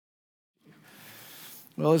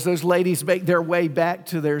Well, as those ladies make their way back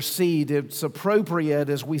to their seat, it's appropriate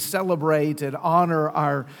as we celebrate and honor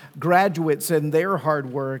our graduates and their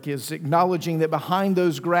hard work, is acknowledging that behind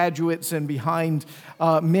those graduates and behind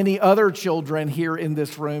many other children here in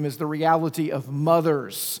this room is the reality of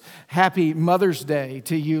mothers. Happy Mother's Day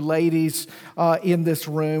to you ladies in this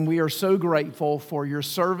room. We are so grateful for your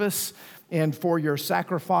service and for your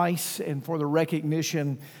sacrifice and for the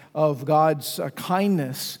recognition of God's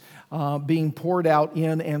kindness being poured out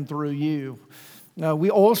in and through you. We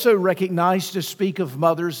also recognize to speak of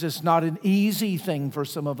mothers is not an easy thing for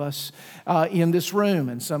some of us in this room.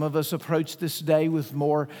 And some of us approach this day with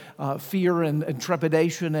more fear and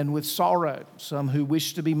trepidation and with sorrow. Some who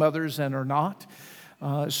wish to be mothers and are not.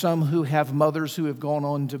 Some who have mothers who have gone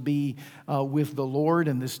on to be with the Lord,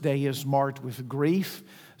 and this day is marked with grief.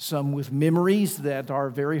 Some with memories that are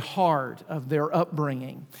very hard of their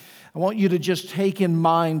upbringing. I want you to just take in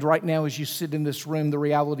mind right now as you sit in this room the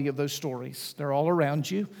reality of those stories. They're all around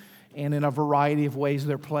you, and in a variety of ways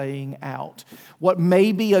they're playing out. What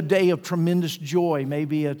may be a day of tremendous joy may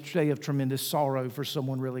be a day of tremendous sorrow for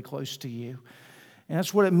someone really close to you. And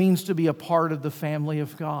that's what it means to be a part of the family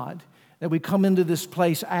of God. That we come into this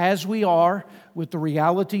place as we are with the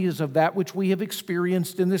realities of that which we have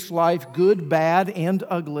experienced in this life, good, bad, and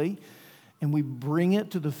ugly, and we bring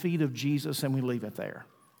it to the feet of Jesus and we leave it there.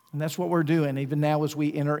 And that's what we're doing even now as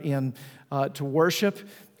we enter in to worship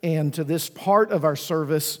and to this part of our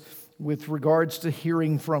service with regards to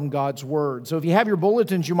hearing from God's Word. So if you have your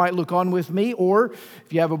bulletins, you might look on with me, or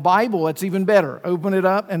if you have a Bible, that's even better. Open it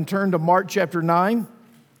up and turn to Mark chapter 9.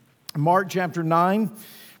 Mark chapter 9,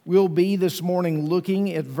 we'll be this morning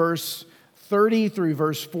looking at verse 30 through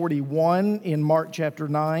verse 41 in Mark chapter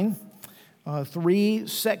 9. Three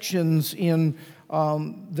sections in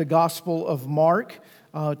the Gospel of Mark.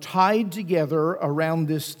 Tied together around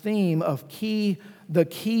this theme of the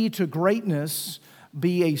key to greatness,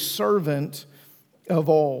 be a servant of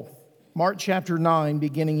all. Mark chapter 9,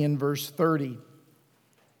 beginning in verse 30.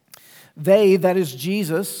 They, that is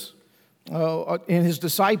Jesus and his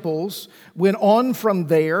disciples, went on from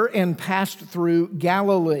there and passed through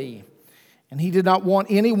Galilee. And he did not want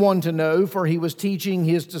anyone to know, for he was teaching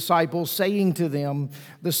his disciples, saying to them,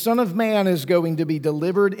 "The Son of Man is going to be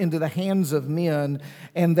delivered into the hands of men,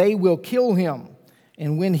 and they will kill him.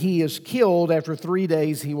 And when he is killed, after 3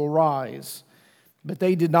 days he will rise." But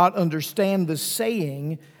they did not understand the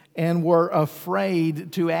saying and were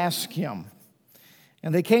afraid to ask him.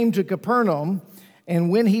 And they came to Capernaum, and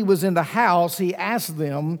when he was in the house, he asked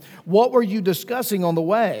them, "What were you discussing on the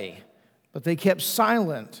way?" But they kept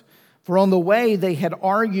silent. For on the way they had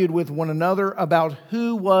argued with one another about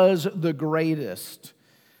who was the greatest.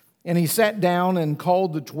 And he sat down and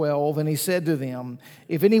called the 12, and he said to them,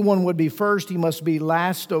 "If anyone would be first, he must be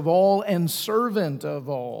last of all and servant of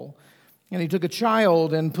all." And he took a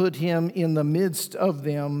child and put him in the midst of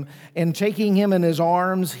them, and taking him in his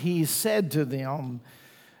arms, he said to them,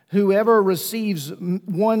 "Whoever receives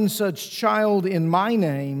one such child in my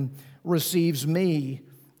name receives me,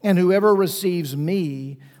 and whoever receives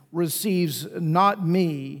me receives not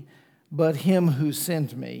me, but him who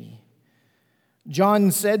sent me."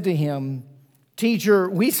 John said to him, "Teacher,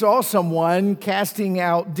 we saw someone casting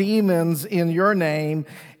out demons in your name,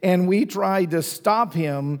 and we tried to stop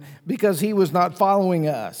him because he was not following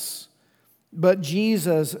us." But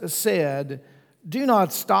Jesus said, "Do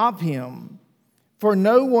not stop him, for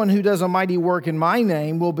no one who does a mighty work in my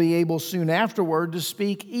name will be able soon afterward to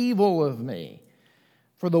speak evil of me.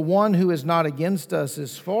 For the one who is not against us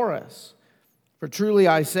is for us. For truly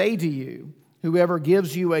I say to you, whoever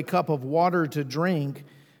gives you a cup of water to drink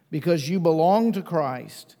because you belong to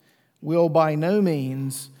Christ will by no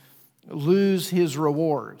means lose his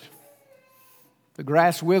reward." The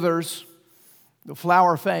grass withers, the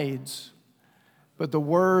flower fades, but the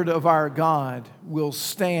word of our God will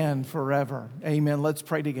stand forever. Amen. Let's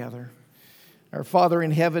pray together. Our Father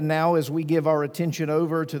in heaven, now as we give our attention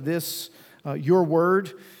over to this your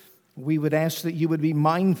word, we would ask that you would be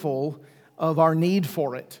mindful of our need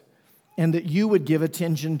for it, and that you would give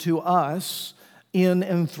attention to us in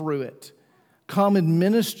and through it. Come and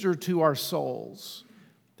minister to our souls,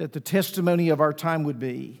 that the testimony of our time would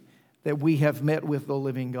be that we have met with the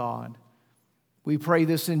living God. We pray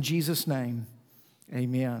this in Jesus' name.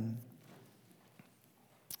 Amen.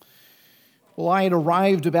 Well, I had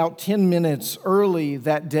arrived about 10 minutes early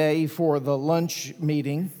that day for the lunch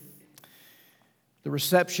meeting. The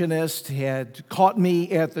receptionist had caught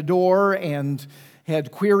me at the door and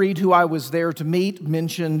had queried who I was there to meet,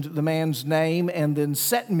 mentioned the man's name, and then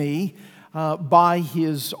set me by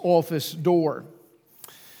his office door.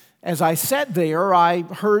 As I sat there, I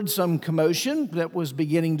heard some commotion that was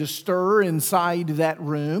beginning to stir inside that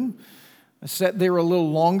room. I sat there a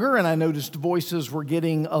little longer, and I noticed voices were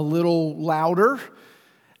getting a little louder.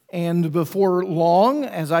 And before long,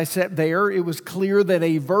 as I sat there, it was clear that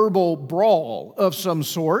a verbal brawl of some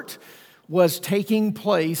sort was taking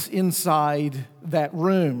place inside that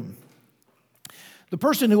room. The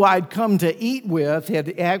person who I'd come to eat with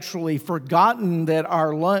had actually forgotten that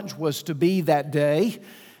our lunch was to be that day.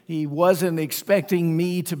 He wasn't expecting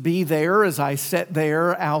me to be there as I sat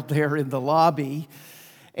there out there in the lobby.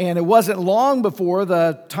 And it wasn't long before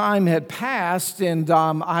the time had passed, and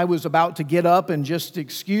I was about to get up and just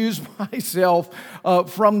excuse myself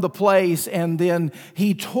from the place, and then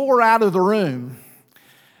he tore out of the room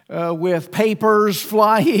with papers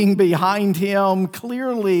flying behind him,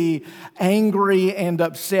 clearly angry and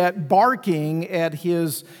upset, barking at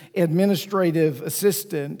his administrative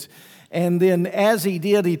assistant. And then as he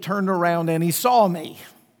did, he turned around and he saw me.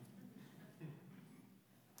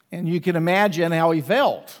 And you can imagine how he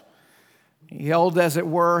felt. He held, as it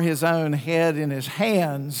were, his own head in his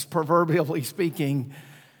hands, proverbially speaking,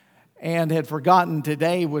 and had forgotten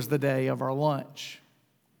today was the day of our lunch.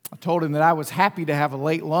 I told him that I was happy to have a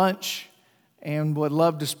late lunch and would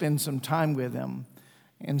love to spend some time with him.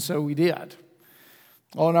 And so we did.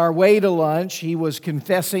 On our way to lunch, he was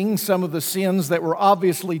confessing some of the sins that were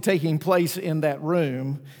obviously taking place in that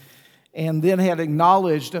room, and then had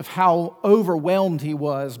acknowledged of how overwhelmed he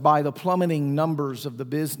was by the plummeting numbers of the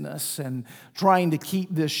business and trying to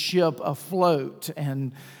keep this ship afloat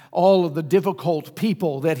and all of the difficult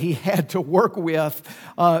people that he had to work with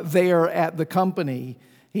there at the company.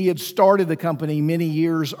 He had started the company many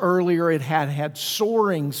years earlier. It had had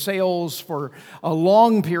soaring sales for a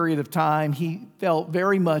long period of time. He felt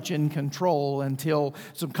very much in control until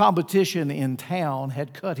some competition in town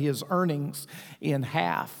had cut his earnings in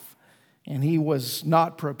half. And he was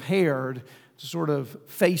not prepared to sort of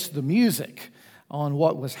face the music on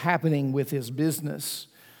what was happening with his business.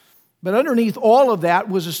 But underneath all of that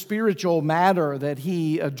was a spiritual matter that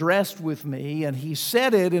he addressed with me, and he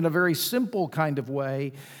said it in a very simple kind of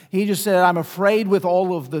way. He just said, I'm afraid with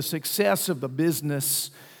all of the success of the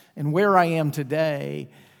business and where I am today,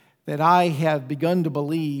 that I have begun to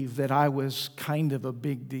believe that I was kind of a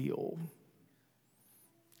big deal.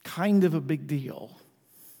 Kind of a big deal.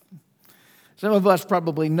 Some of us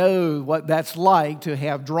probably know what that's like, to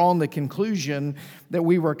have drawn the conclusion that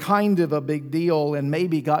we were kind of a big deal and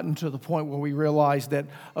maybe gotten to the point where we realized that,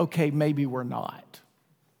 okay, maybe we're not.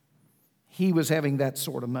 He was having that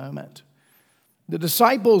sort of moment. The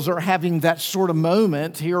disciples are having that sort of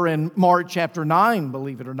moment here in Mark chapter 9,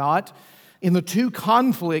 believe it or not, in the two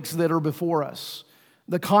conflicts that are before us.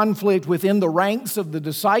 The conflict within the ranks of the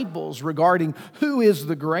disciples regarding who is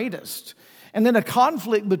the greatest. And then a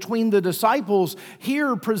conflict between the disciples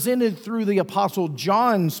here presented through the Apostle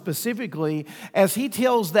John specifically, as he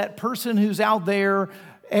tells that person who's out there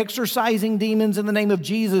exorcising demons in the name of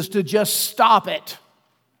Jesus to just stop it.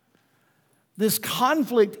 This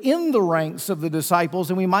conflict in the ranks of the disciples,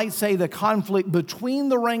 and we might say the conflict between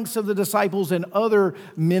the ranks of the disciples and other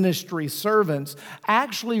ministry servants,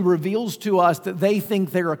 actually reveals to us that they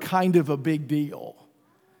think they're a kind of a big deal.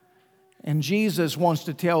 And Jesus wants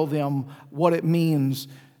to tell them what it means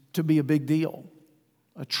to be a big deal,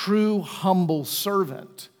 a true humble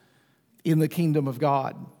servant in the kingdom of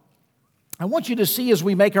God. I want you to see as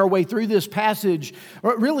we make our way through this passage,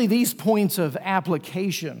 really these points of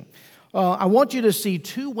application. I want you to see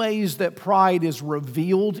two ways that pride is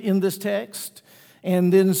revealed in this text,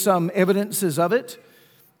 and then some evidences of it,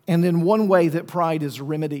 and then one way that pride is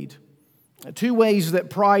remedied. Two ways that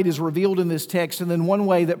pride is revealed in this text, and then one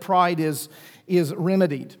way that pride is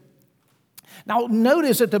remedied. Now,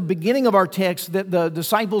 notice at the beginning of our text that the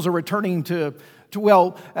disciples are returning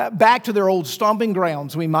back to their old stomping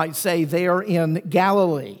grounds, we might say, there in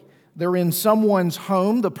Galilee. They're in someone's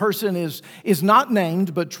home. The person is not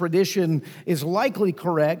named, but tradition is likely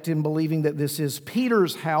correct in believing that this is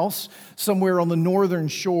Peter's house, somewhere on the northern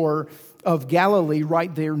shore of Galilee,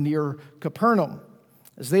 right there near Capernaum.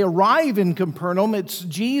 As they arrive in Capernaum, it's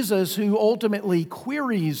Jesus who ultimately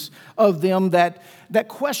queries of them that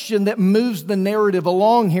question that moves the narrative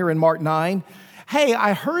along here in Mark 9. Hey,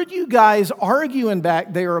 I heard you guys arguing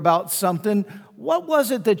back there about something. What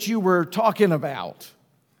was it that you were talking about?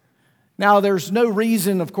 Now, there's no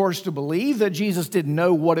reason, of course, to believe that Jesus didn't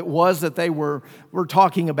know what it was that they were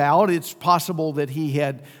talking about. It's possible that he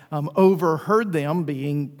had overheard them,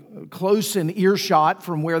 being close in earshot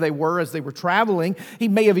from where they were as they were traveling. He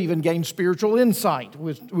may have even gained spiritual insight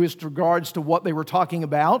with regards to what they were talking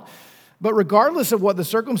about. But regardless of what the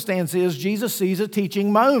circumstance is, Jesus sees a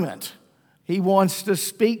teaching moment. He wants to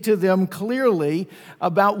speak to them clearly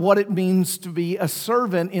about what it means to be a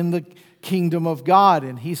servant in the kingdom of God.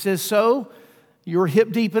 And he says, so, you're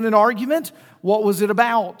hip deep in an argument? What was it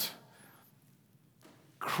about?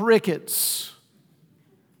 Crickets.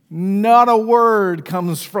 Not a word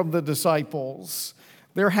comes from the disciples.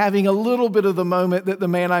 They're having a little bit of the moment that the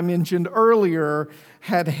man I mentioned earlier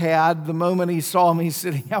had the moment he saw me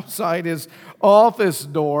sitting outside his office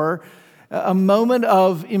door, a moment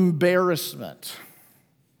of embarrassment.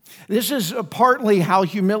 This is partly how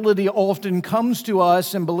humility often comes to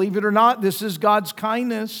us, and believe it or not, this is God's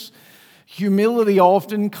kindness. Humility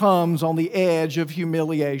often comes on the edge of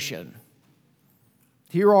humiliation.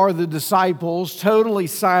 Here are the disciples, totally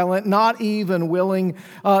silent, not even willing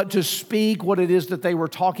to speak what it is that they were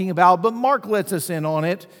talking about. But Mark lets us in on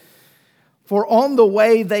it. For on the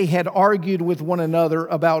way they had argued with one another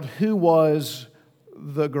about who was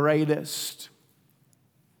the greatest.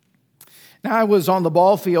 Now, I was on the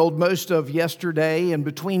ball field most of yesterday, and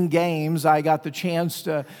between games, I got the chance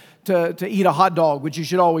to eat a hot dog, which you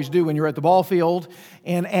should always do when you're at the ball field.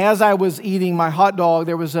 And as I was eating my hot dog,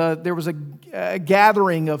 there was a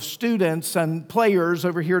gathering of students and players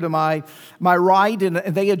over here to my right, and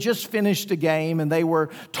they had just finished a game, and they were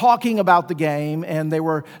talking about the game, and they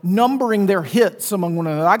were numbering their hits among one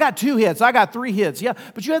another. I got 2 hits, I got 3 hits. Yeah,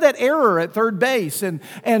 but you had that error at third base, and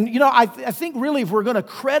you know, I think really if we're going to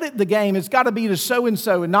credit the game, it's got to be to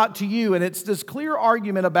so-and-so and not to you. And it's this clear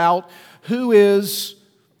argument about who is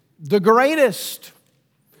the greatest.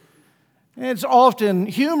 And it's often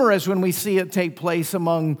humorous when we see it take place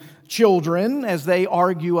among children as they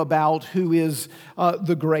argue about who is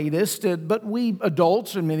the greatest. But we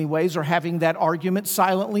adults, in many ways, are having that argument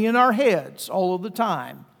silently in our heads all of the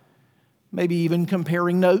time. Maybe even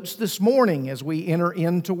comparing notes this morning as we enter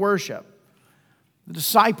into worship. The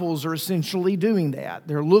disciples are essentially doing that.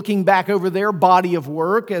 They're looking back over their body of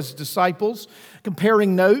work as disciples,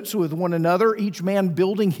 comparing notes with one another, each man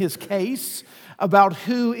building his case about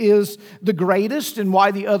who is the greatest and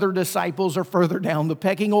why the other disciples are further down the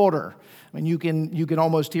pecking order. I mean, you can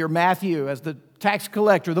almost hear Matthew as the tax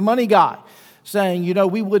collector, the money guy, saying, you know,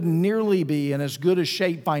 we wouldn't nearly be in as good a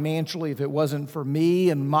shape financially if it wasn't for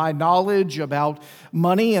me and my knowledge about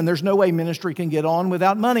money, and there's no way ministry can get on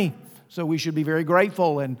without money. So we should be very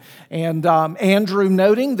grateful. And Andrew,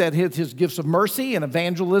 noting that his gifts of mercy and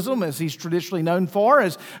evangelism, as he's traditionally known for,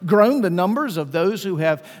 has grown the numbers of those who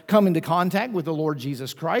have come into contact with the Lord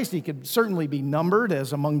Jesus Christ. He could certainly be numbered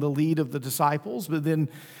as among the lead of the disciples. But then,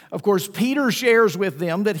 of course, Peter shares with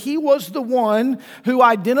them that he was the one who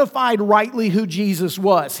identified rightly who Jesus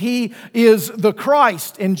was. He is the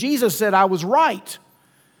Christ. And Jesus said, I was right.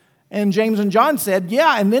 And James and John said,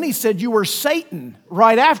 yeah, and then he said, you were Satan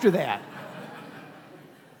right after that.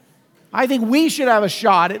 I think we should have a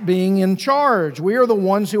shot at being in charge. We are the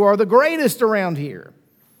ones who are the greatest around here.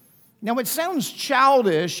 Now, it sounds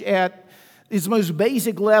childish at its most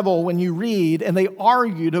basic level when you read, and they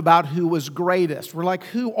argued about who was greatest. We're like,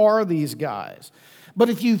 who are these guys? But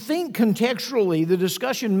if you think contextually, the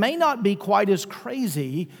discussion may not be quite as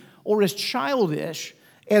crazy or as childish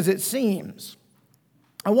as it seems.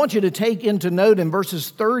 I want you to take into note in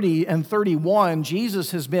verses 30 and 31,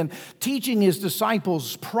 Jesus has been teaching his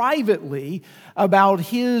disciples privately about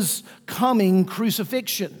his coming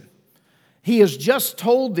crucifixion. He has just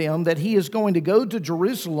told them that he is going to go to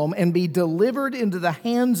Jerusalem and be delivered into the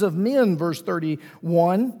hands of men, verse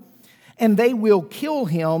 31, and they will kill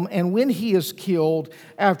him, and when he is killed,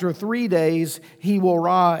 after 3 days, he will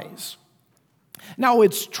rise. Now,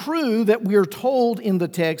 it's true that we're told in the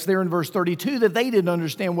text there in verse 32 that they didn't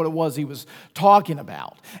understand what it was he was talking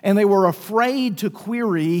about, and they were afraid to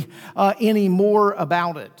query any more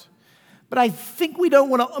about it. But I think we don't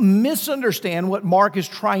want to misunderstand what Mark is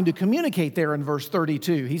trying to communicate there in verse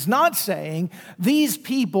 32. He's not saying these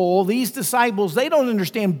people, these disciples, they don't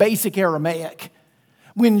understand basic Aramaic.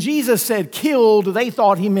 When Jesus said killed, they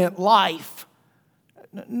thought he meant life.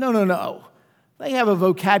 No. They have a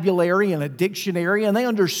vocabulary and a dictionary, and they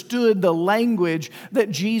understood the language that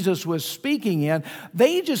Jesus was speaking in.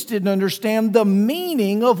 They just didn't understand the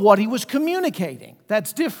meaning of what he was communicating.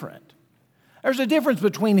 That's different. There's a difference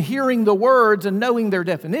between hearing the words and knowing their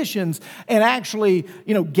definitions and actually,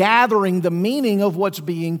 gathering the meaning of what's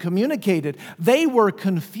being communicated. They were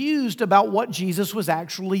confused about what Jesus was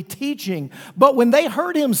actually teaching. But when they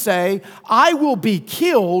heard him say, I will be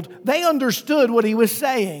killed, they understood what he was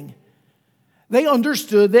saying. They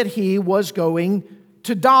understood that he was going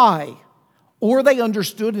to die. Or they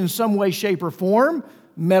understood in some way, shape, or form,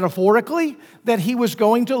 metaphorically, that he was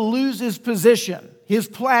going to lose his position. his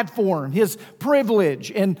platform, his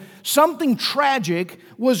privilege, and something tragic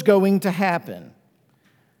was going to happen.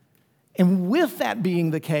 And with that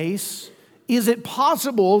being the case, is it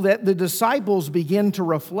possible that the disciples begin to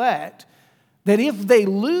reflect that if they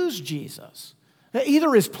lose Jesus,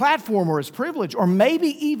 either his platform or his privilege, or maybe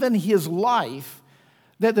even his life,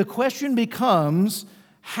 that the question becomes,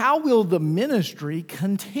 how will the ministry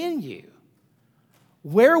continue?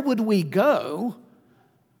 Where would we go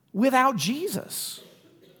without Jesus?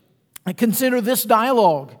 Consider this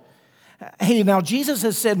dialogue. Hey, now Jesus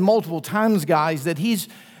has said multiple times, guys, that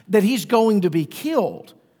he's going to be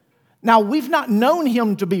killed. Now, we've not known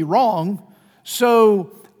him to be wrong,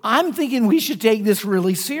 so I'm thinking we should take this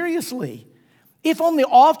really seriously. If on the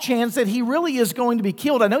off chance that he really is going to be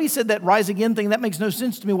killed, I know he said that rise again thing, that makes no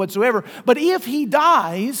sense to me whatsoever, but if he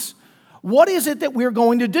dies, what is it that we're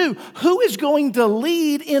going to do? Who is going to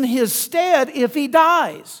lead in his stead if he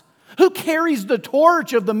dies? Who carries the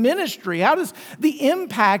torch of the ministry? How does the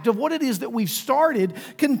impact of what it is that we've started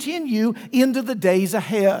continue into the days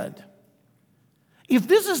ahead? If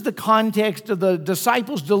this is the context of the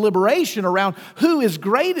disciples' deliberation around who is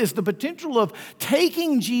greatest, the potential of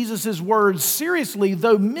taking Jesus' words seriously,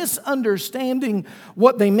 though misunderstanding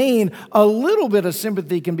what they mean, a little bit of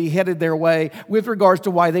sympathy can be headed their way with regards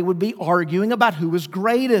to why they would be arguing about who is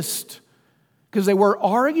greatest. Because they were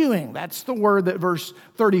arguing. That's the word that verse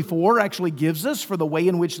 34 actually gives us for the way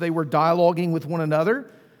in which they were dialoguing with one another.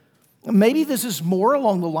 Maybe this is more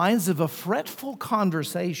along the lines of a fretful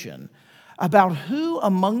conversation about who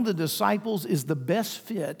among the disciples is the best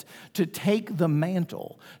fit to take the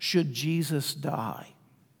mantle should Jesus die.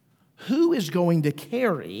 Who is going to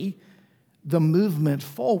carry the movement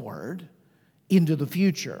forward into the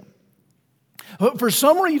future? For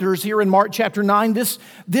some readers here in Mark chapter 9,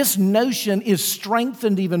 this notion is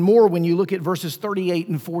strengthened even more when you look at verses 38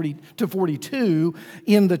 and 40 to 42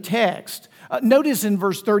 in the text. Notice in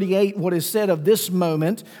verse 38 what is said of this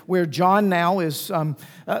moment where John now is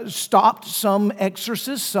stopped some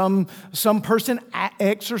exorcist, some person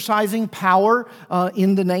exercising power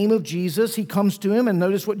in the name of Jesus. He comes to him and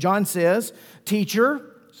notice what John says. Teacher,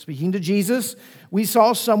 speaking to Jesus, we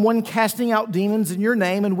saw someone casting out demons in your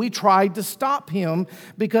name and we tried to stop him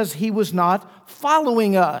because he was not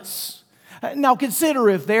following us. Now consider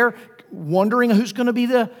if they're wondering who's going to be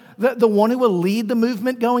the one who will lead the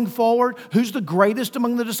movement going forward, who's the greatest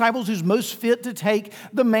among the disciples, who's most fit to take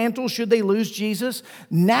the mantle should they lose Jesus.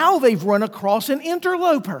 Now they've run across an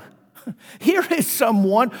interloper. Here is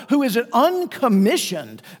someone who is an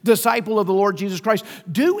uncommissioned disciple of the Lord Jesus Christ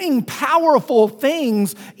doing powerful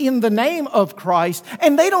things in the name of Christ,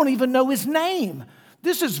 and they don't even know his name.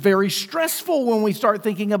 This is very stressful when we start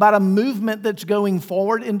thinking about a movement that's going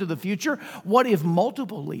forward into the future. What if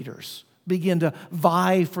multiple leaders begin to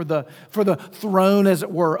vie for the throne, as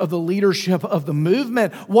it were, of the leadership of the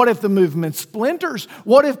movement? What if the movement splinters?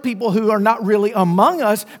 What if people who are not really among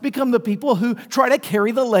us become the people who try to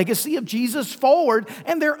carry the legacy of Jesus forward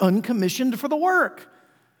and they're uncommissioned for the work?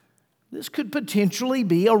 This could potentially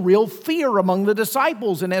be a real fear among the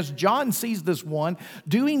disciples. And as John sees this one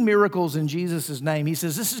doing miracles in Jesus' name, he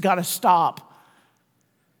says, this has got to stop.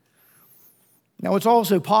 Now, it's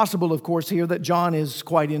also possible, of course, here that John is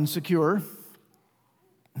quite insecure.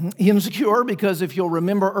 Insecure because if you'll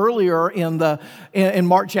remember earlier in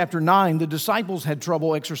Mark chapter 9, the disciples had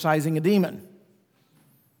trouble exorcising a demon.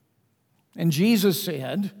 And Jesus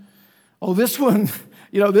said, oh, this one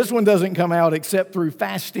doesn't come out except through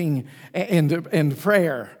fasting and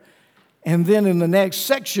prayer. And then in the next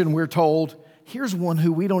section, we're told, here's one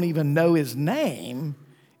who we don't even know his name,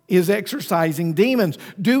 is exorcising demons,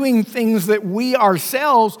 doing things that we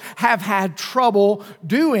ourselves have had trouble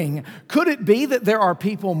doing. Could it be that there are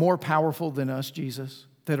people more powerful than us, Jesus,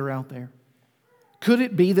 that are out there? Could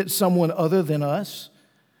it be that someone other than us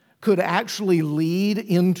could actually lead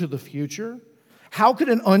into the future? How could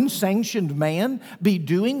an unsanctioned man be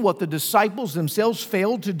doing what the disciples themselves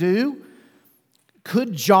failed to do?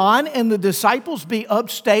 Could John and the disciples be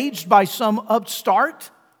upstaged by some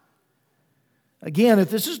upstart? Again, if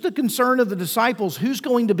this is the concern of the disciples, who's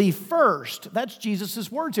going to be first? That's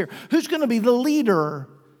Jesus' words here. Who's going to be the leader?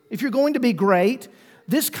 If you're going to be great,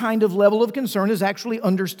 this kind of level of concern is actually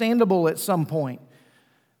understandable at some point.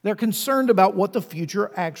 They're concerned about what the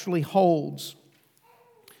future actually holds.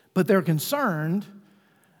 But they're concerned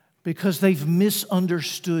because they've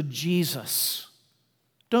misunderstood Jesus.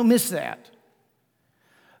 Don't miss that.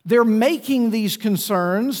 They're making these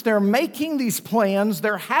concerns, they're making these plans,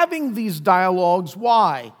 they're having these dialogues.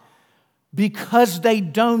 Why? Because they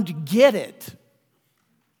don't get it.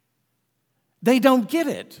 They don't get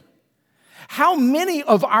it. How many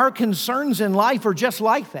of our concerns in life are just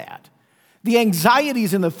like that? The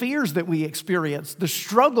anxieties and the fears that we experience, the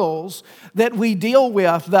struggles that we deal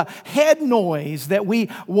with, the head noise that we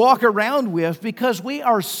walk around with because we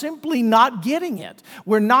are simply not getting it.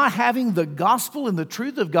 We're not having the gospel and the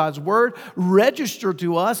truth of God's word register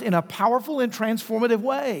to us in a powerful and transformative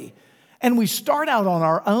way. And we start out on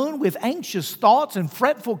our own with anxious thoughts and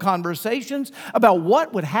fretful conversations about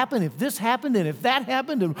what would happen if this happened and if that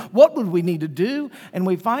happened and what would we need to do. And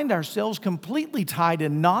we find ourselves completely tied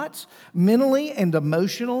in knots, mentally and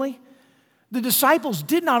emotionally. The disciples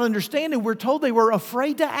did not understand, and we're told they were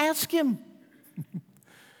afraid to ask him.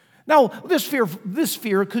 Now, this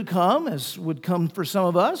fear could come, as would come for some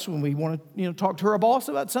of us when we want to talk to our boss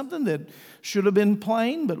about something that should have been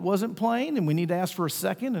plain but wasn't plain, and we need to ask for a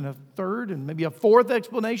second and a third and maybe a fourth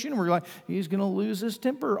explanation. We're like, he's going to lose his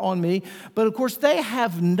temper on me. But of course, they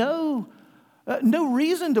have no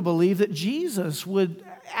reason to believe that Jesus would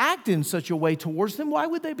act in such a way towards them. Why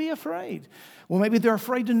would they be afraid? Well, maybe they're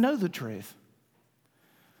afraid to know the truth.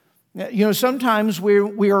 Sometimes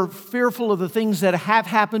we are fearful of the things that have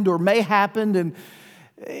happened or may happen, and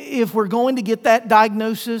if we're going to get that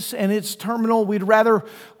diagnosis and it's terminal, we'd rather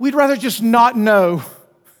just not know.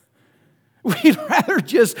 We'd rather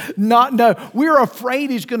just not know. We're afraid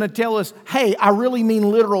he's going to tell us, hey, I really mean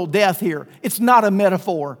literal death here. It's not a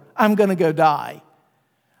metaphor. I'm going to go die.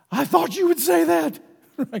 I thought you would say that.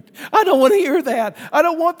 Right? I don't want to hear that. I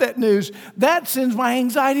don't want that news. That sends my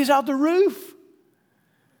anxieties out the roof.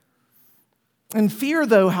 And fear,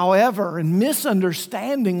 though, however, and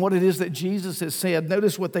misunderstanding what it is that Jesus has said,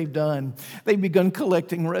 notice what they've done. They've begun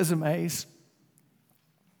collecting resumes.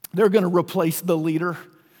 They're going to replace the leader.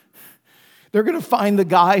 They're going to find the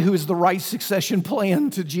guy who is the right succession plan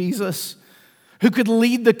to Jesus, who could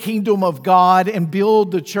lead the kingdom of God and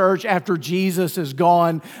build the church after Jesus is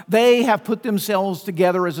gone. They have put themselves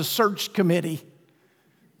together as a search committee.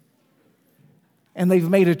 And they've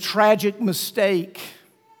made a tragic mistake.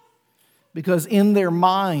 Because in their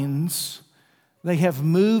minds, they have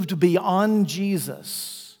moved beyond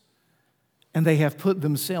Jesus and they have put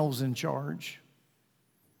themselves in charge.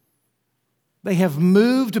 They have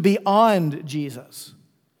moved beyond Jesus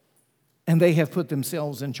and they have put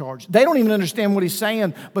themselves in charge. They don't even understand what he's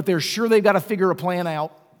saying, but they're sure they've got to figure a plan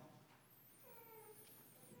out.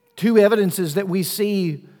 Two evidences that we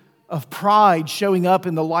see of pride showing up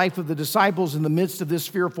in the life of the disciples in the midst of this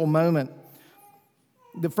fearful moment.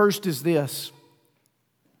 The first is this: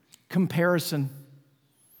 comparison.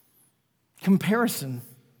 Comparison.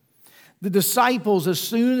 The disciples, as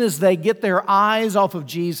soon as they get their eyes off of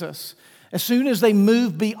Jesus, as soon as they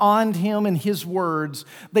move beyond him and his words,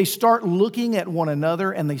 they start looking at one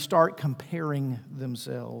another and they start comparing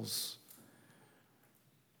themselves.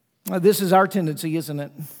 Now, this is our tendency, isn't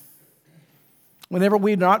it? Whenever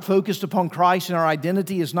we're not focused upon Christ and our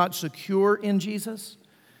identity is not secure in Jesus,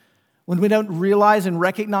 when we don't realize and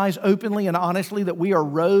recognize openly and honestly that we are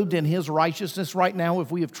robed in his righteousness right now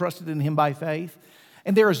if we have trusted in him by faith,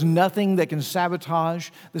 and there is nothing that can sabotage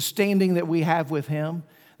the standing that we have with him,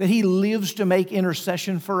 that he lives to make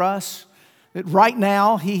intercession for us, that right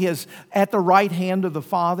now he is at the right hand of the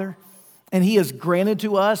Father, and he has granted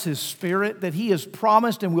to us his Spirit, that he has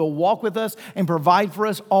promised and will walk with us and provide for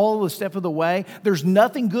us all the step of the way. There's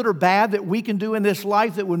nothing good or bad that we can do in this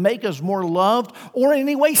life that would make us more loved or in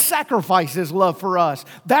any way sacrifice his love for us.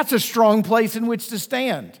 That's a strong place in which to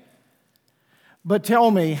stand. But tell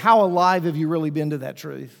me, how alive have you really been to that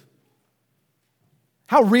truth?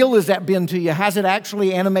 How real has that been to you? Has it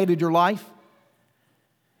actually animated your life?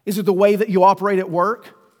 Is it the way that you operate at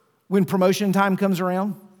work when promotion time comes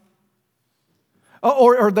around?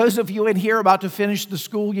 Or those of you in here about to finish the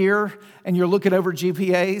school year and you're looking over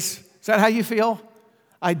GPAs, is that how you feel?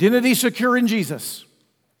 Identity secure in Jesus.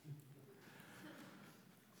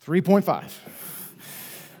 3.5.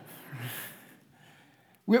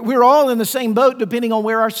 We're all in the same boat depending on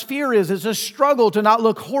where our sphere is. It's a struggle to not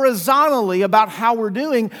look horizontally about how we're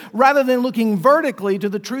doing rather than looking vertically to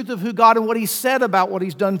the truth of who God and what he said about what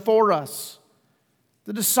he's done for us.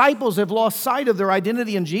 The disciples have lost sight of their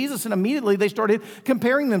identity in Jesus, and immediately they started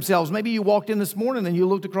comparing themselves. Maybe you walked in this morning and you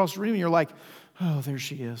looked across the room and you're like, oh, there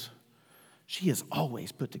she is. She is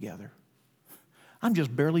always put together. I'm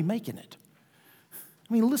just barely making it.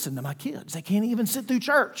 I mean, listen to my kids. They can't even sit through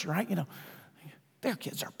church, right? Their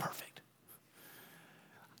kids are perfect.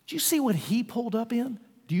 Do you see what he pulled up in?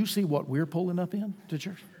 Do you see what we're pulling up in to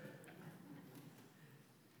church?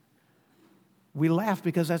 We laugh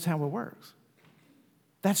because that's how it works.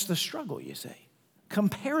 That's the struggle, you see.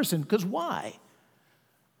 Comparison, because why?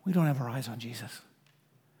 We don't have our eyes on Jesus.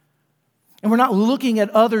 And we're not looking at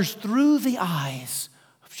others through the eyes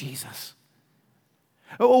of Jesus.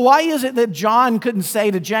 Why is it that John couldn't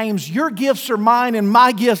say to James, your gifts are mine and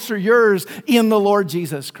my gifts are yours in the Lord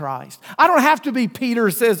Jesus Christ? I don't have to be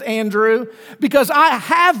Peter, says Andrew, because I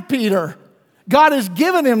have Peter. God has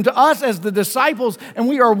given him to us as the disciples, and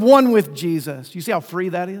we are one with Jesus. You see how free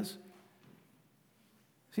that is?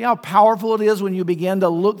 See how powerful it is when you begin to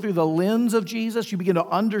look through the lens of Jesus? You begin to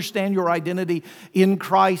understand your identity in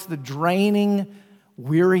Christ, the draining,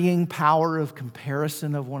 wearying power of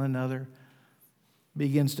comparison of one another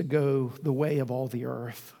begins to go the way of all the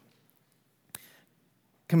earth.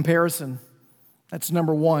 Comparison, that's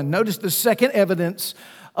number one. Notice the second evidence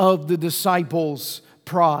of the disciples'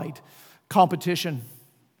 pride. Competition.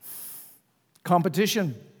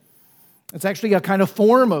 Competition. It's actually a kind of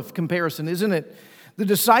form of comparison, isn't it? The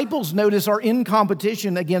disciples, notice, are in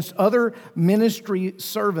competition against other ministry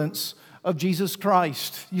servants of Jesus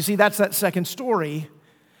Christ. You see, that's that second story.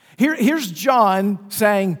 Here's John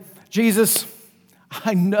saying, Jesus,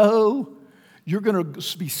 I know you're going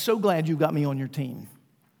to be so glad you got me on your team.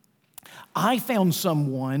 I found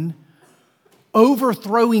someone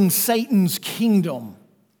overthrowing Satan's kingdom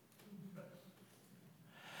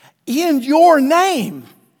in your name.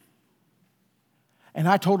 And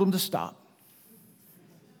I told him to stop.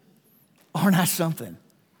 Aren't I something?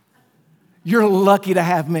 You're lucky to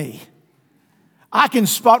have me. I can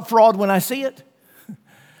spot fraud when I see it.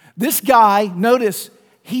 This guy, notice,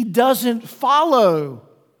 he doesn't follow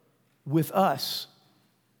with us.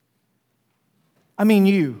 I mean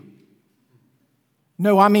you.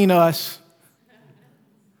 No, I mean us.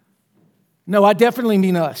 No, I definitely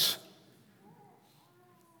mean us.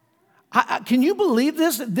 Can you believe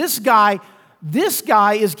this? This guy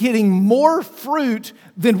is getting more fruit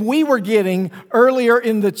than we were getting earlier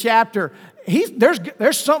in the chapter.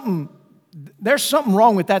 There's something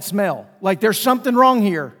wrong with that smell. Like there's something wrong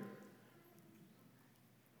here.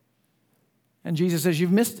 And Jesus says,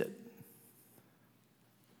 you've missed it.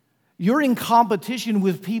 You're in competition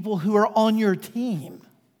with people who are on your team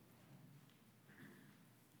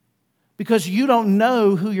because you don't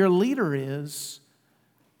know who your leader is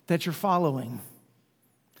that you're following.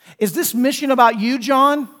 Is this mission about you,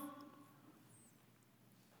 John?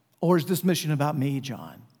 Or is this mission about me,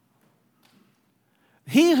 John?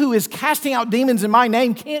 He who is casting out demons in my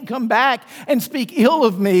name can't come back and speak ill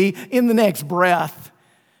of me in the next breath.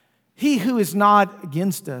 He who is not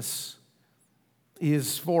against us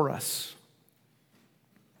is for us.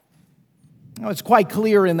 Now, it's quite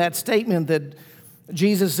clear in that statement that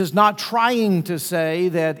Jesus is not trying to say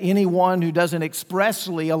that anyone who doesn't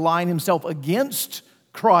expressly align himself against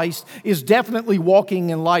Christ is definitely walking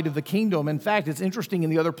in light of the kingdom. In fact, it's interesting in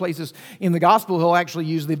the other places in the gospel, he'll actually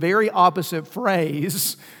use the very opposite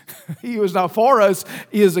phrase. He who is not for us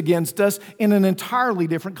is against us in an entirely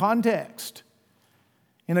different context.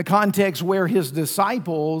 In a context where his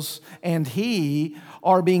disciples and he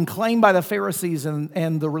are being claimed by the Pharisees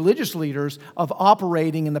and the religious leaders of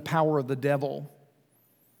operating in the power of the devil.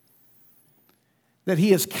 That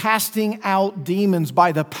he is casting out demons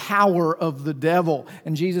by the power of the devil.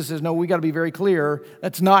 And Jesus says, no, we got to be very clear.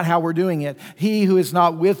 That's not how we're doing it. He who is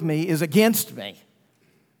not with me is against me.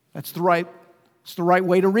 It's the right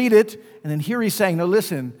way to read it. And then here he's saying, no,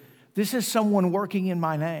 listen, this is someone working in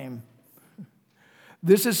my name.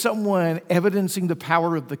 This is someone evidencing the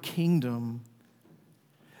power of the kingdom.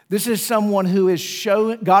 This is someone who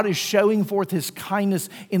God is showing forth his kindness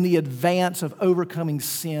in the advance of overcoming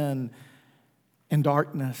sin and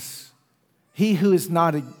darkness. He who is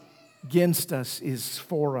not against us is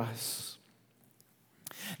for us.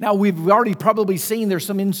 Now, we've already probably seen there's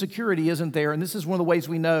some insecurity, isn't there? And this is one of the ways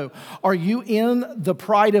we know. Are you in the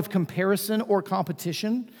pride of comparison or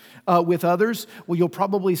competition with others? Well, you'll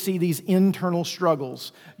probably see these internal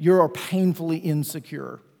struggles. You are painfully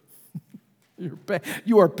insecure.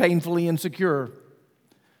 You are painfully insecure.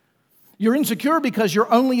 You're insecure because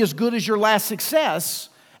you're only as good as your last success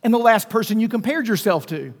and the last person you compared yourself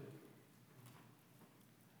to.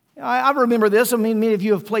 I remember this. I mean, many of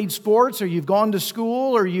you have played sports or you've gone to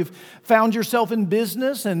school or you've found yourself in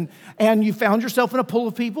business and you found yourself in a pool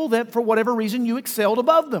of people that for whatever reason you excelled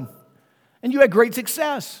above them. And you had great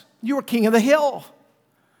success. You were king of the hill.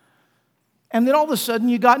 And then all of a sudden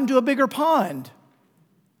you got into a bigger pond.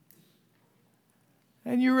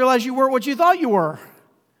 And you realized you weren't what you thought you were.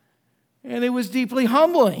 And it was deeply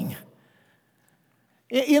humbling.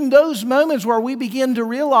 In those moments where we begin to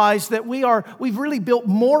realize that we've really built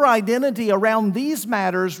more identity around these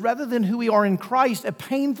matters rather than who we are in Christ, a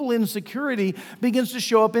painful insecurity begins to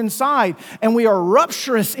show up inside. And we are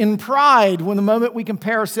rupturous in pride when the moment we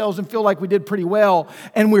compare ourselves and feel like we did pretty well,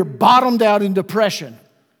 and we're bottomed out in depression.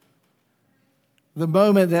 The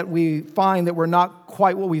moment that we find that we're not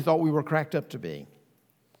quite what we thought we were cracked up to be.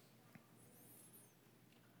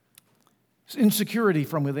 It's insecurity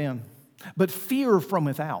from within. But fear from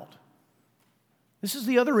without. This is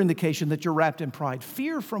the other indication that you're wrapped in pride.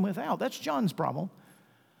 Fear from without. That's John's problem.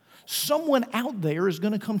 Someone out there is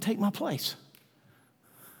going to come take my place.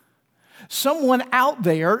 Someone out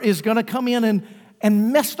there is going to come in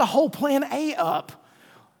and mess the whole plan A up.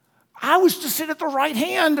 I was to sit at the right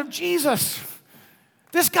hand of Jesus.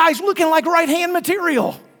 This guy's looking like right hand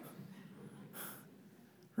material.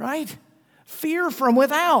 Right? Fear from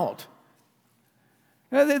without.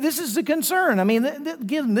 This is the concern. I mean,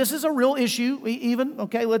 again, this is a real issue. Even,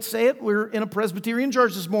 okay, let's say it. We're in a Presbyterian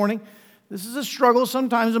church this morning. This is a struggle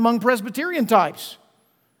sometimes among Presbyterian types,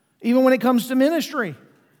 even when it comes to ministry.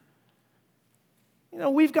 You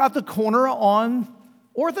know, we've got the corner on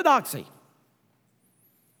orthodoxy.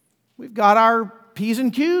 We've got our P's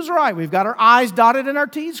and Q's right. We've got our I's dotted and our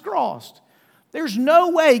T's crossed. There's no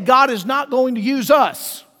way God is not going to use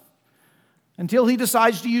us until He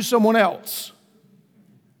decides to use someone else.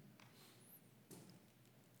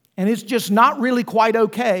 And it's just not really quite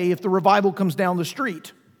okay if the revival comes down the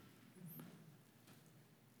street,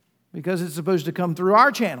 because it's supposed to come through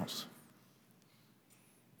our channels.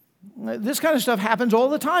 This kind of stuff happens all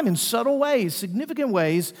the time in subtle ways, significant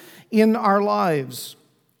ways in our lives.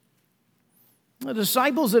 The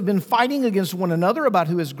disciples have been fighting against one another about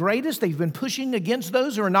who is greatest. They've been pushing against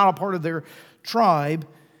those who are not a part of their tribe.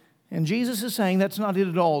 And Jesus is saying that's not it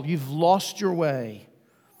at all. You've lost your way.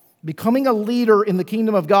 Becoming a leader in the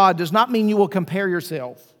kingdom of God does not mean you will compare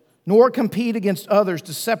yourself, nor compete against others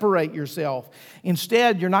to separate yourself.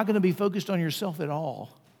 Instead, you're not going to be focused on yourself at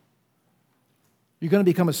all. You're going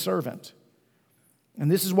to become a servant.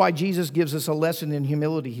 And this is why Jesus gives us a lesson in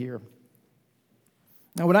humility here.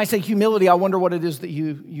 Now, when I say humility, I wonder what it is that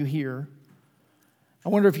you hear. I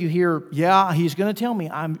wonder if you hear, yeah, He's going to tell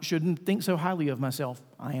me I shouldn't think so highly of myself.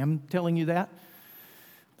 I am telling you that.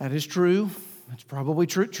 That is true. It's probably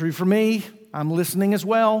true for me. I'm listening as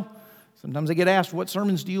well. Sometimes I get asked, what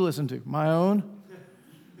sermons do you listen to? My own.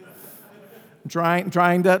 I'm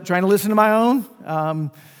trying to listen to my own and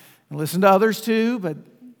listen to others too, but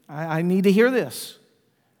I need to hear this.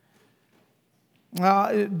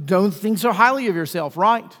 Don't think so highly of yourself,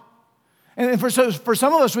 right? And for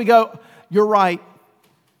some of us, we go, you're right.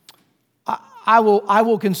 I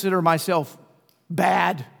will consider myself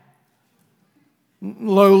bad,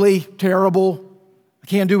 lowly, terrible, I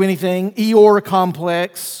can't do anything, Eeyore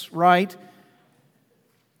complex, right?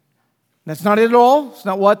 That's not it at all. It's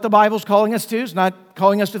not what the Bible's calling us to. It's not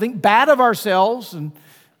calling us to think bad of ourselves, and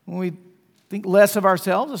when we think less of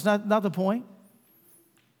ourselves, that's not the point.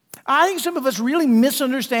 I think some of us really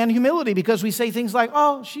misunderstand humility because we say things like,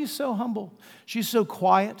 oh, she's so humble. She's so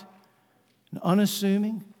quiet and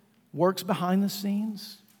unassuming, works behind the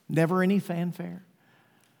scenes, never any fanfare.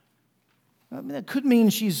 I mean, that could mean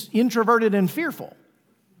she's introverted and fearful.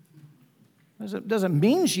 Doesn't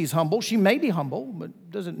mean she's humble. She may be humble,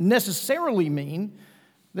 but doesn't necessarily mean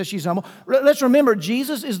that she's humble. Let's remember,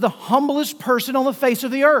 Jesus is the humblest person on the face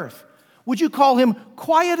of the earth. Would you call Him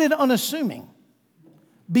quiet and unassuming?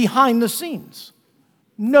 Behind the scenes.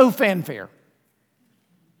 No fanfare.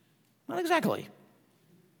 Not exactly.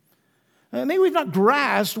 Maybe we've not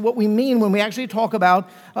grasped what we mean when we actually talk about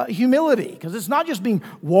humility, because it's not just being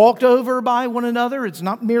walked over by one another. It's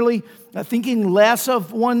not merely thinking less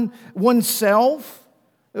of oneself.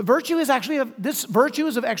 This virtue is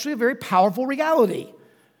actually a very powerful reality,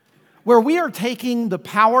 where we are taking the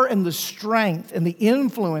power and the strength and the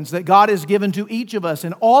influence that God has given to each of us,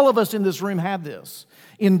 and all of us in this room have this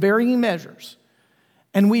in varying measures,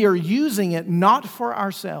 and we are using it not for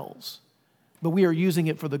ourselves, but we are using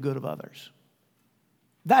it for the good of others.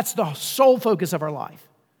 That's the sole focus of our life,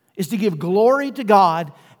 is to give glory to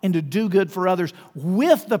God and to do good for others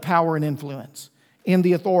with the power and influence and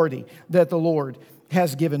the authority that the Lord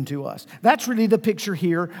has given to us. That's really the picture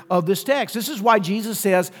here of this text. This is why Jesus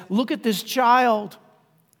says, look at this child.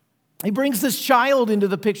 He brings this child into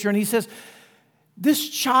the picture and He says, this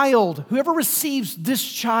child, whoever receives this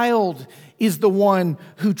child is the one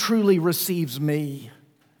who truly receives me.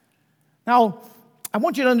 Now, I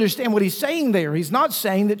want you to understand what He's saying there. He's not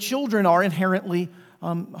saying that children are inherently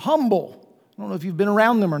humble. I don't know if you've been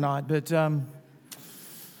around them or not, but I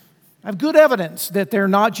have good evidence that they're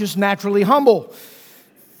not just naturally humble.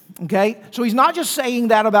 Okay? So he's not just saying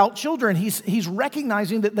that about children. He's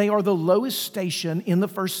recognizing that they are the lowest station in the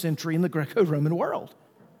first century in the Greco-Roman world.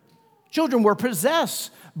 Children were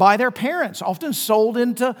possessed by their parents, often sold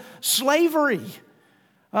into slavery.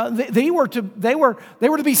 They were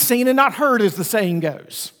to be seen and not heard, as the saying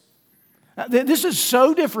goes. This is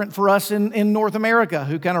so different for us in North America,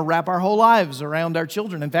 who kind of wrap our whole lives around our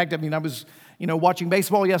children. In fact, I was watching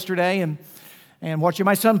baseball yesterday and watching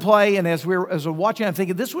my son play, and as we're watching, I'm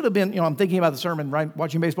thinking this would have been, I'm thinking about the sermon, right?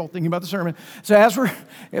 Watching baseball, thinking about the sermon. So as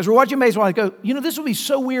we're watching baseball, I go, this would be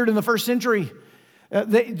so weird in the first century.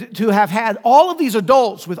 To have had all of these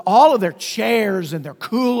adults with all of their chairs and their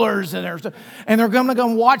coolers and they're going to go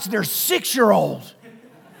and watch their 6-year-old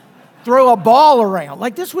throw a ball around.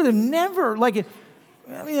 Like this would have never, it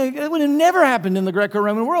would have never happened in the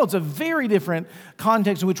Greco-Roman world. It's a very different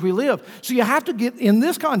context in which we live. So you have to get, in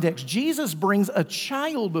this context, Jesus brings a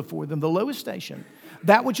child before them, the lowest station.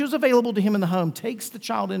 That which is available to him in the home, takes the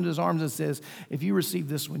child into his arms and says, if you receive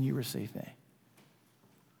this one, you receive me.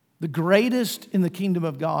 The greatest in the kingdom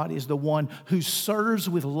of God is the one who serves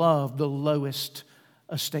with love the lowest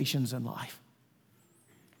of stations in life.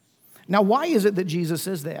 Now, why is it that Jesus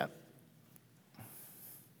says that?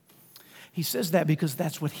 He says that because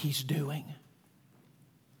that's what he's doing.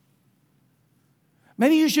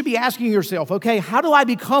 Maybe you should be asking yourself, okay, how do I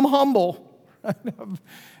become humble? I've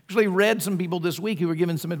actually read some people this week who were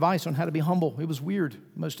giving some advice on how to be humble. It was weird,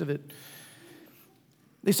 most of it.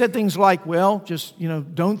 They said things like, well, just,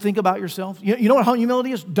 don't think about yourself. You know what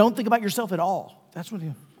humility is? Don't think about yourself at all. That's what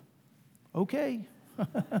okay.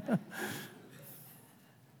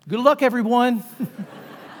 Good luck, everyone.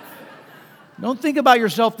 Don't think about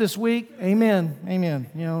yourself this week. Amen. Amen.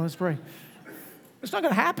 Let's pray. It's not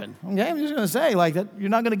going to happen, okay? I'm just going to say like that.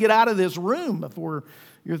 You're not going to get out of this room before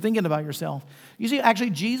you're thinking about yourself. You see,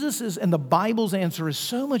 actually, Jesus's and the Bible's answer is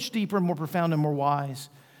so much deeper and more profound and more wise.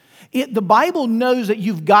 The Bible knows that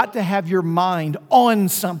you've got to have your mind on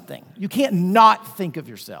something. You can't not think of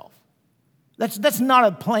yourself. That's not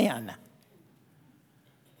a plan.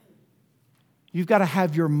 You've got to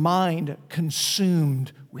have your mind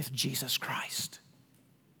consumed with Jesus Christ.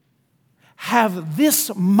 Have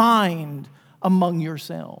this mind among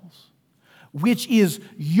yourselves, which is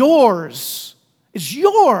yours. It's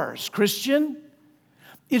yours, Christian.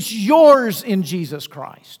 It's yours in Jesus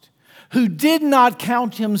Christ, who did not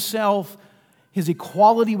count himself, his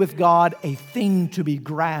equality with God, a thing to be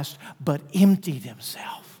grasped, but emptied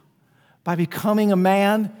himself by becoming a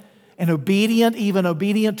man and obedient, even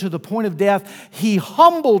obedient to the point of death. He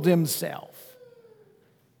humbled himself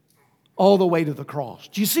all the way to the cross.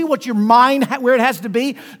 Do you see what your mind, where it has to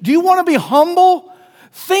be? Do you want to be humble?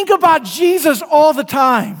 Think about Jesus all the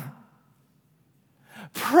time.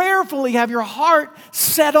 Prayerfully have your heart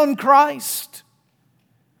set on Christ.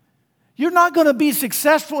 You're not going to be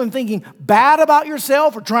successful in thinking bad about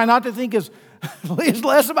yourself or trying not to think as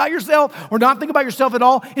less about yourself or not think about yourself at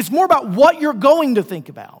all. It's more about what you're going to think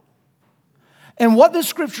about. And what this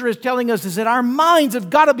scripture is telling us is that our minds have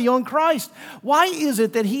got to be on Christ. Why is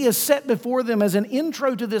it that he has set before them as an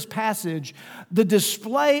intro to this passage the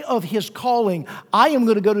display of his calling? I am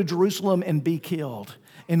going to go to Jerusalem and be killed,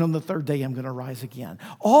 and on the third day I'm going to rise again.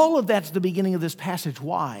 All of that's the beginning of this passage.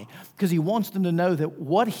 Why? Because he wants them to know that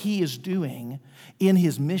what he is doing in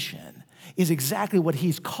his mission is exactly what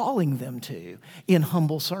he's calling them to in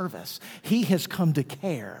humble service. He has come to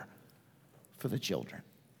care for the children.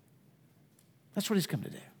 That's what he's come to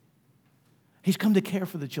do. He's come to care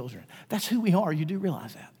for the children. That's who we are. You do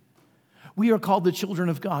realize that. We are called the children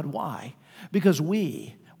of God. Why? Because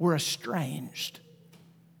we were estranged.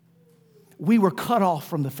 We were cut off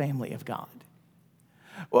from the family of God.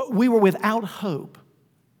 We were without hope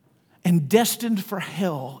and destined for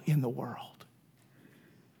hell in the world.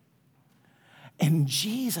 And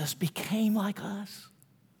Jesus became like us,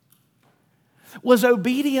 was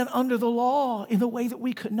obedient under the law in the way that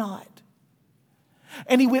we could not.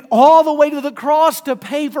 And he went all the way to the cross to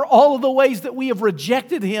pay for all of the ways that we have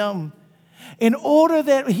rejected him in order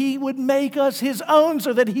that he would make us his own,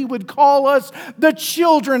 so that he would call us the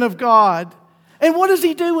children of God. And what is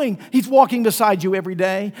he doing? He's walking beside you every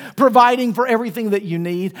day, providing for everything that you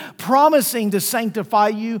need, promising to sanctify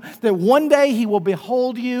you, that one day he will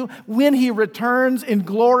behold you when he returns in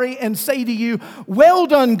glory and say to you, well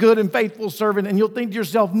done, good and faithful servant. And you'll think to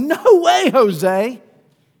yourself, no way, Jose.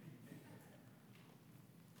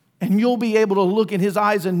 And you'll be able to look in his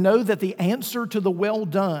eyes and know that the answer to the well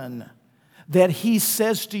done that he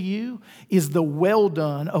says to you is the well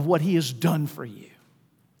done of what he has done for you.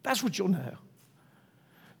 That's what you'll know.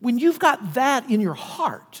 When you've got that in your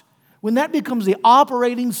heart, When that becomes the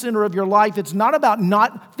operating center of your life, it's not about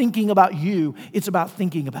not thinking about you, it's about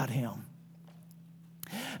thinking about Him.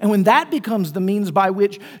 And when that becomes the means by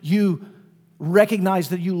which you recognize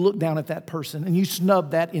that you look down at that person and you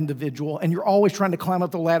snub that individual and you're always trying to climb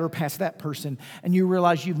up the ladder past that person and you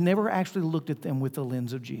realize you've never actually looked at them with the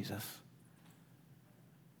lens of Jesus,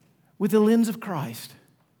 with the lens of Christ.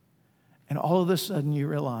 And all of a sudden you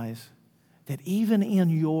realize that even in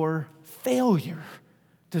your failure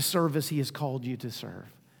to serve as He has called you to serve,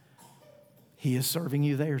 He is serving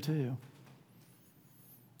you there too.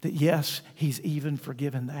 That yes, He's even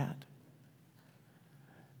forgiven that.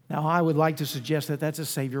 Now, I would like to suggest that that's a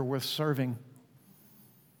Savior worth serving.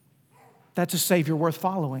 That's a Savior worth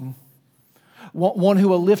following. One who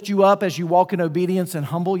will lift you up as you walk in obedience and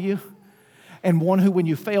humble you, and one who, when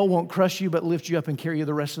you fail, won't crush you but lift you up and carry you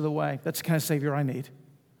the rest of the way. That's the kind of Savior I need.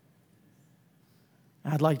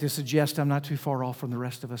 I'd like to suggest I'm not too far off from the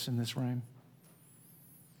rest of us in this room.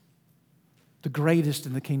 The greatest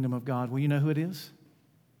in the kingdom of God, well, you know who it is?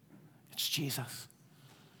 It's Jesus,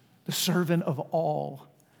 the servant of all.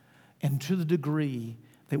 And to the degree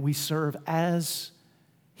that we serve as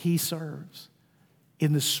He serves,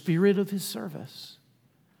 in the spirit of His service,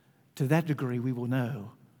 to that degree we will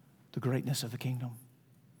know the greatness of the kingdom.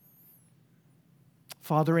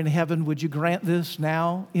 Father in heaven, would you grant this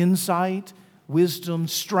now, insight, wisdom,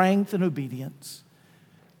 strength, and obedience,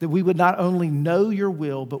 that we would not only know your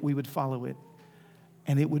will, but we would follow it.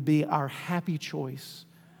 And it would be our happy choice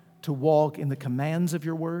to walk in the commands of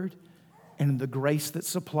your word and in the grace that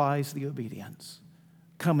supplies the obedience.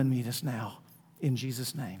 Come and meet us now. In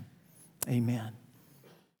Jesus' name, amen.